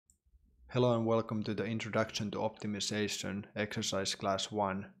Hello and welcome to the Introduction to Optimization exercise class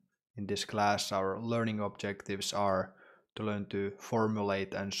 1. In this class our learning objectives are to learn to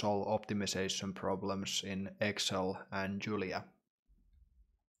formulate and solve optimization problems in Excel and Julia.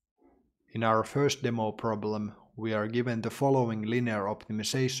 In our first demo problem we are given the following linear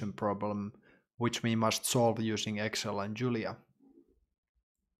optimization problem which we must solve using Excel and Julia.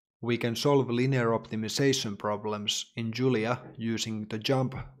 We can solve linear optimization problems in Julia using the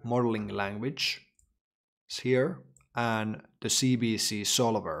JUMP modeling language here and the CBC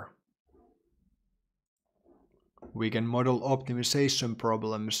solver. We can model optimization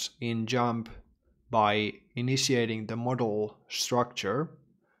problems in JUMP by initiating the model structure.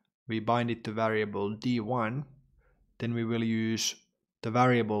 We bind it to variable D1, then we will use the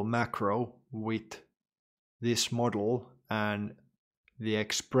variable macro with this model and the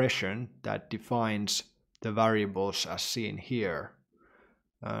expression that defines the variables as seen here,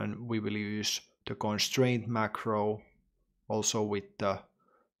 and we will use the constraint macro also with the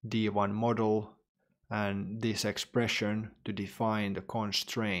D1 model, and this expression to define the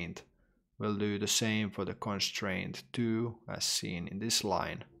constraint will do the same for the constraint 2 as seen in this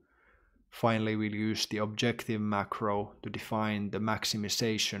line. Finally, we'll use the objective macro to define the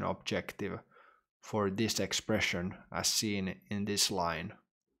maximization objective for this expression as seen in this line.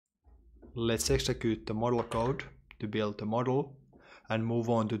 Let's execute the model code to build the model and move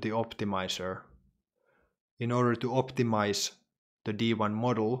on to the optimizer. In order to optimize the D1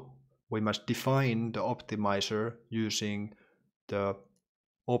 model, we must define the optimizer using the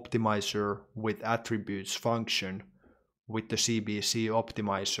optimizer with attributes function with the CBC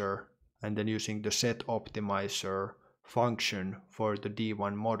optimizer, and then using the set optimizer function for the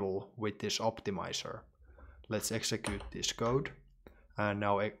D1 model with this optimizer. Let's execute this code and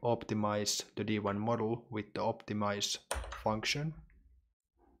now optimize the D1 model with the optimize function.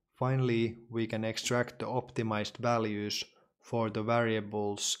 Finally, we can extract the optimized values for the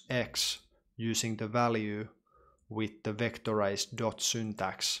variables x using the value with the vectorized dot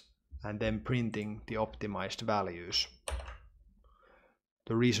syntax and then printing the optimized values.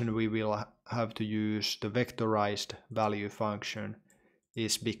 The reason we will have to use the vectorized value function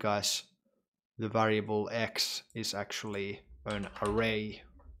is because the variable x is actually an array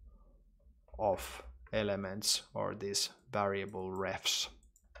of elements, or these variable refs.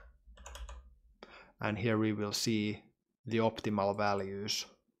 And here we will see the optimal values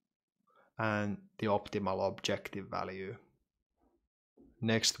and the optimal objective value.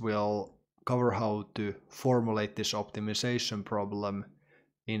 Next we'll cover how to formulate this optimization problem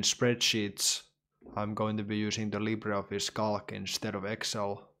in spreadsheets. I'm going to be using the LibreOffice Calc instead of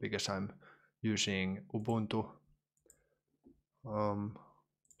Excel because I'm using Ubuntu.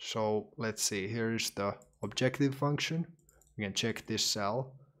 So let's see, here is the objective function. We can check this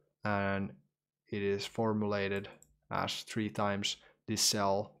cell and it is formulated as 3 times this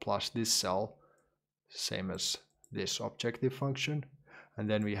cell plus this cell, same as this objective function. And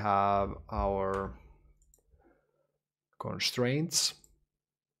then we have our constraints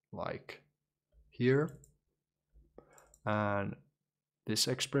like here and this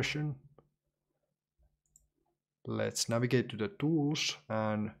expression. Let's navigate to the tools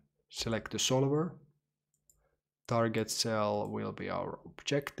and select the solver. Target cell will be our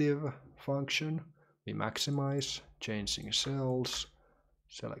objective function. We maximize, changing cells,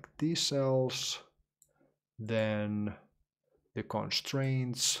 select these cells, then the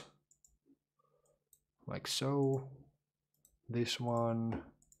constraints like so, this one,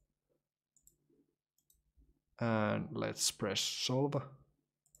 and let's press solve,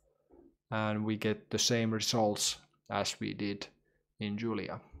 and we get the same results as we did in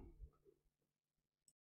Julia.